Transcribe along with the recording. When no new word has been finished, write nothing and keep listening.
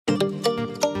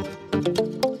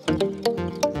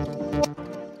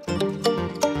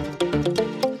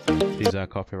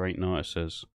copyright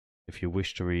notices. If you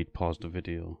wish to read, pause the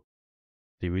video.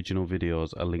 The original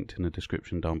videos are linked in the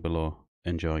description down below.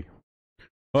 Enjoy.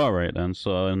 Alright then,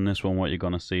 so in this one what you're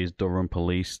going to see is Durham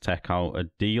police take out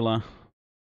a dealer.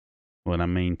 When I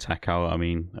mean take out, I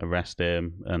mean arrest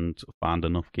him and find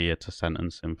enough gear to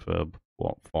sentence him for,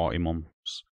 what, 40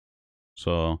 months.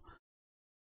 So,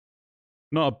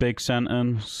 not a big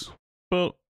sentence,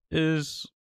 but is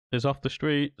off the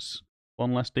streets.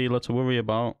 One less dealer to worry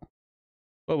about.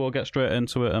 But we'll get straight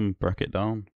into it and break it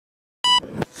down.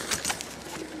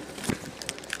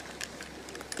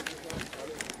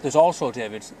 There's also,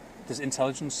 David, there's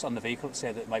intelligence on the vehicle to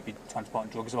say that it might be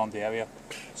transporting drugs around the area.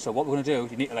 So what we're going to do,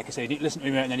 you need, like I say, you need to listen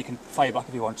to me and then you can fire back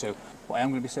if you want to. But I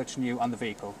am going to be searching you and the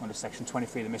vehicle under Section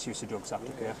 23 of the Misuse of Drugs Act,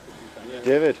 okay?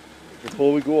 David,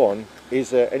 before we go on,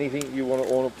 is there anything you want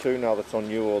to own up to now that's on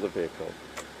you or the vehicle?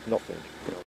 Nothing.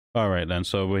 Alright then,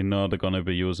 so we know they're going to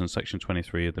be using Section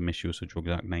 23 of the Misuse of Drugs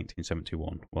Act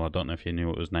 1971. Well, I don't know if you knew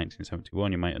it was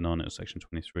 1971, you might have known it as Section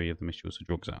 23 of the Misuse of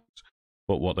Drugs Act.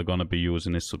 But what they're going to be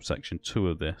using is subsection 2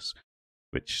 of this,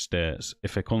 which states,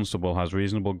 if a constable has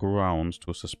reasonable grounds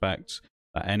to suspect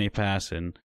that any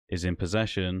person is in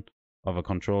possession of a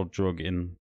controlled drug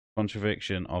in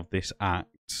contravention of this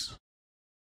act,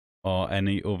 or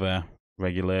any other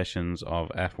regulations of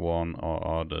F1 or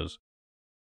orders,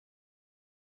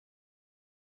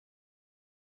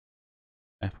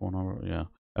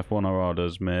 F1 or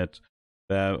orders made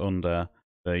thereunder,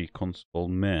 the constable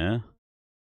may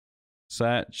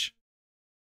search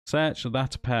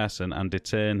that person and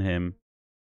detain him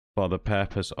for the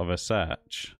purpose of a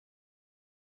search.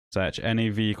 Search any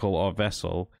vehicle or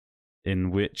vessel in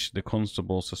which the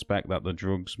constable suspect that the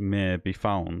drugs may be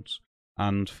found,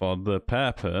 and for the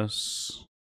purpose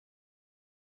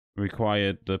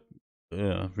requires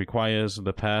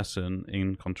the person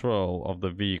in control of the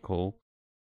vehicle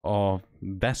or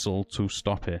vessel to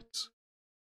stop it.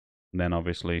 And then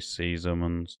obviously seize them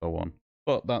and so on.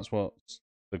 But that's what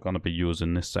they're going to be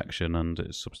using this section, and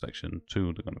it's subsection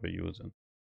 2 they're going to be using.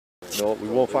 No, we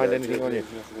won't find anything on you.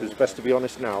 It's best to be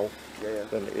honest now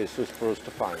than it is just for us to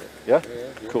find it. Yeah?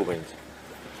 Cool beans.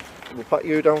 We'll pat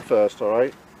you down first,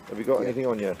 alright? Have you got anything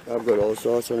on you? I've got all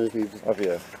sorts on us. Have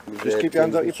you? Just keep your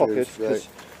hands out your pockets, because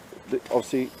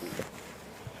obviously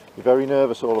you're very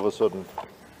nervous all of a sudden.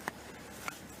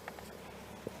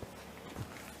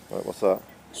 Right, what's that?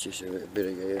 It's just a bit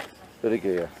of gear. Bit of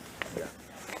gear. Yeah.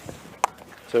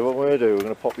 So what we're going to do, we're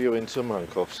going to pop you into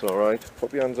handcuffs, alright?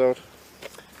 Pop your hands out.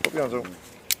 Pop your hands out.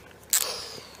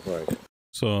 Right.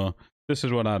 So, this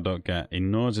is what I don't get. He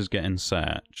knows he's getting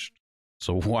searched.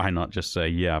 So why not just say,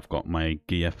 yeah, I've got my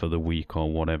gear for the week or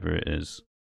whatever it is.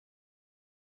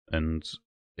 And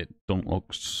it don't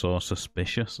look so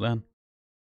suspicious then.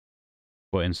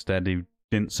 But instead he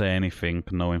didn't say anything,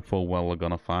 knowing full well they're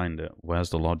going to find it. Where's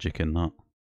the logic in that?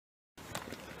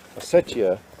 I said to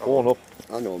you, own up.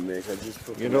 I know, mate. I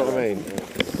just You know what I mean?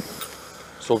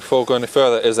 So before going any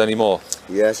further, is there any more?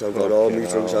 Yes, I've got all my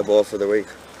drugs I bought for the week.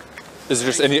 Is it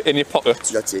just in your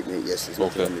pockets? That's it, mate. Yes, there's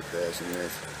nothing on my person,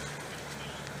 mate.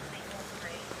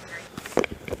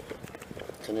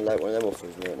 Can you like one of them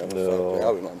offers, mate?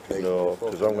 No,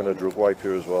 because I'm going to drug wipe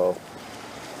you as well.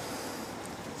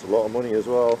 It's a lot of money as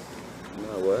well.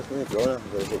 No work, mate.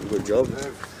 I've got a good job.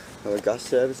 I have a gas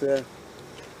service there.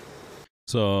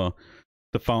 So,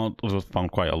 they've found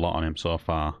quite a lot on him so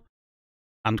far.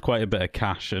 And quite a bit of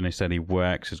cash, and he said he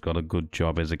works, he's got a good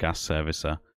job as a gas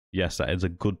servicer. Yes, that is a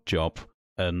good job.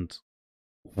 And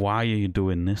why are you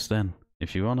doing this then?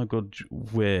 If you're on a good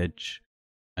wage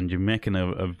and you're making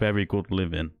a very good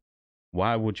living,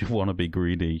 why would you want to be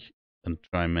greedy and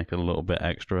try and make a little bit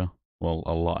extra? Well,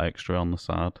 a lot extra on the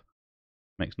side.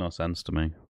 Makes no sense to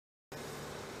me.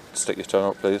 Stick your tongue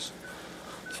out, please.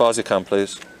 As far as you can,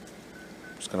 please.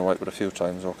 Just going to wipe it a few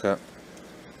times, okay?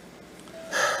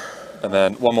 And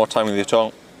then one more time with your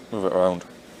tongue. Move it around.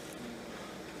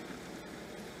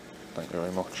 Thank you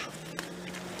very much.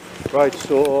 Right,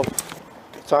 so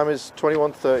time is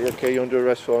 21:30. Okay, you're under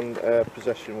arrest on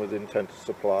possession with intent to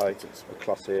supply a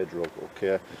Class A drug.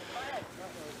 Okay.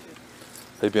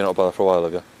 You've been out by for a while,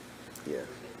 have you? Yeah.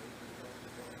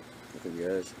 I think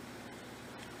years.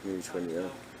 Nearly 20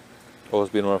 years. Always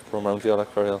been around here,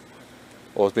 like Ferryhill?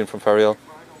 Always been from Ferryhill?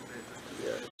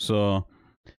 Yeah. So,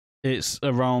 it's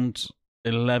around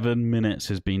 11 minutes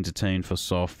he's been detained for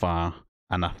so far,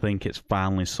 and I think it's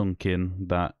finally sunk in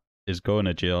that he's going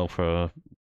to jail for a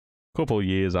couple of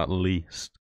years at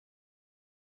least,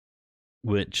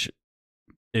 which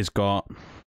has got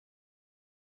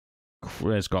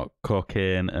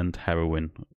cocaine and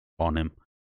heroin on him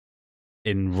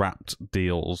in wrapped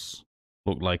deals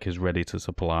looked like he's ready to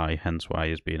supply, hence why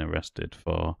he's being arrested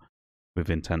with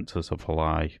intent to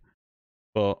supply.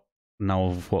 But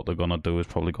now what they're gonna do is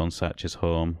probably go and search his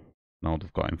home. Now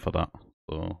they've got him for that.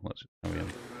 So let's just carry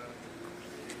on.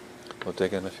 Or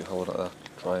dig in if you hold it there.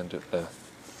 Try and do it there.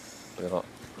 You're not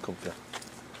comfy.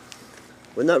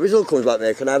 When that result comes back,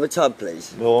 mate, can I have a tab,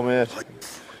 please? No, mate.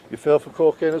 You fail for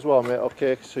cocaine as well, mate.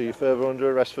 Okay, so you're further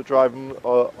under arrest for driving on the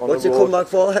road. What's it come back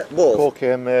for? What?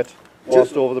 Cocaine, mate.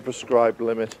 Whilst over the prescribed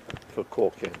limit for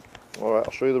cocaine. Alright,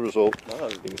 I'll show you the result.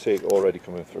 You can see it already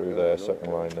coming through there,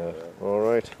 second line there.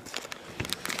 Alright.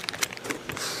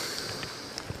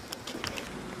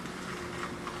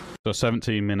 So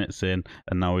 17 minutes in,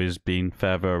 and now he's been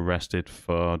further arrested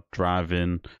for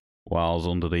driving whilst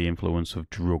under the influence of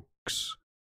drugs.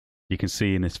 You can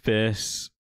see in his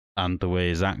face and the way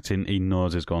he's acting, he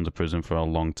knows he's gone to prison for a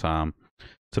long time.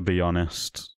 To be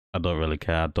honest, I don't really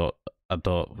care. I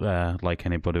don't like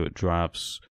anybody who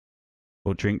drives,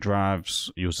 or drink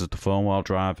drives, uses the phone while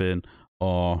driving,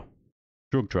 or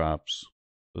drug drives.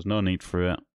 There's no need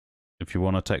for it. If you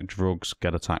want to take drugs,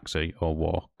 get a taxi or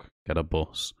walk, get a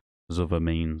bus. There's other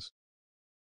means.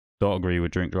 Don't agree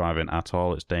with drink driving at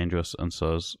all. It's dangerous, and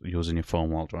so is using your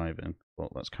phone while driving.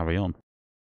 But let's carry on.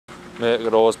 Mate, it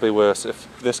could always be worse. If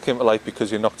this came to light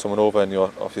because you knocked someone over and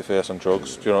you're off your face on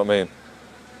drugs, do you know what I mean?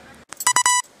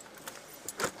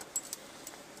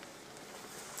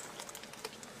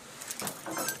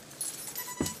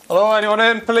 Hello, anyone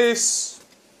in? Police?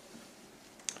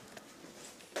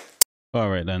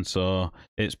 Alright then, so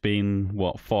it's been,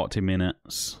 what, 40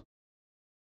 minutes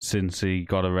since he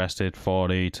got arrested,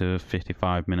 40 to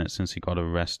 55 minutes since he got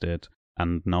arrested,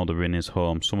 and now they're in his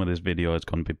home. Some of this video is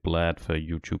going to be blurred for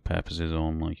YouTube purposes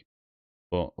only.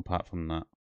 But apart from that,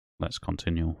 let's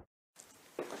continue.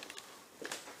 A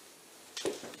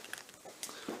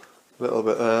little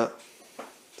bit there.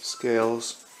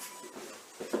 Scales.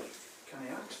 Can I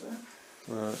ask there?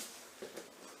 Right.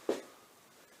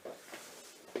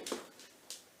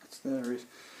 That's there.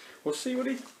 We'll see what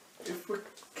if we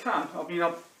can. I mean,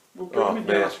 we'll put Oh, him in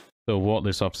here. mate. So what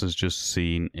this officer's just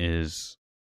seen is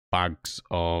bags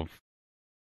of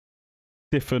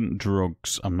different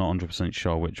drugs. I'm not 100%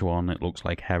 sure which one. It looks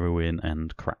like heroin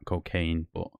and crack cocaine,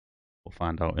 but we'll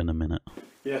find out in a minute.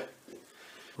 Yeah.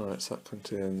 Right, so that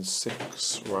contains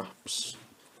 6 wraps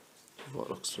of what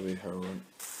looks to be heroin.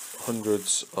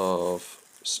 Hundreds of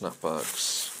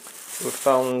snapbags. We've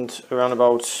found around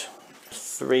about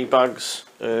 3 bags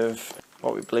of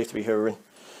what we believe to be heroin,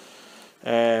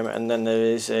 and then there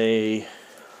is a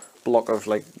block of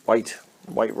like white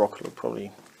rock,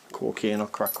 probably cocaine or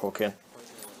crack cocaine.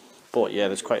 But yeah,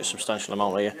 there's quite a substantial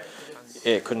amount here.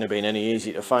 It couldn't have been any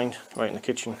easier to find. Right in the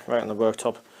kitchen, right on the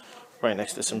worktop, right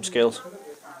next to some scales.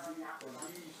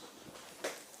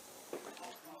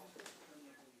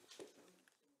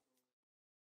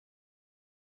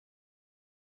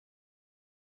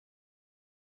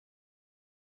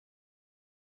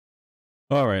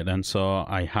 Alright then, so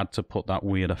I had to put that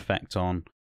weird effect on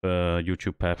for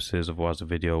YouTube purposes, otherwise the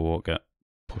video won't get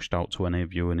pushed out to any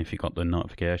of you, and if you got the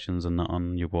notifications and that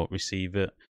on, you won't receive it,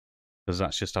 because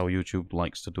that's just how YouTube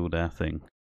likes to do their thing.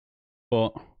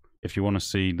 But if you want to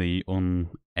see the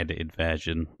unedited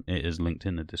version, it is linked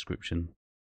in the description.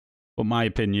 But my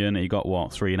opinion, he got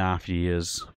what, 3.5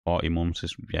 years, 40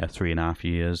 months, yeah, 3.5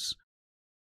 years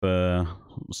for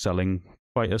selling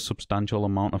quite a substantial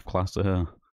amount of class A.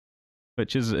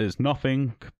 Which is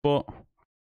nothing, but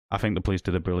I think the police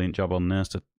did a brilliant job on this.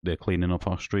 They're cleaning up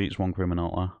our streets, one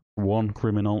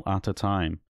criminal at a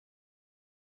time.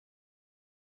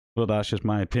 But that's just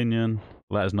my opinion.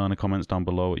 Let us know in the comments down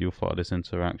below what you thought of this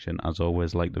interaction. As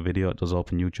always, like the video, it does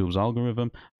open YouTube's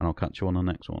algorithm, and I'll catch you on the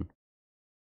next one.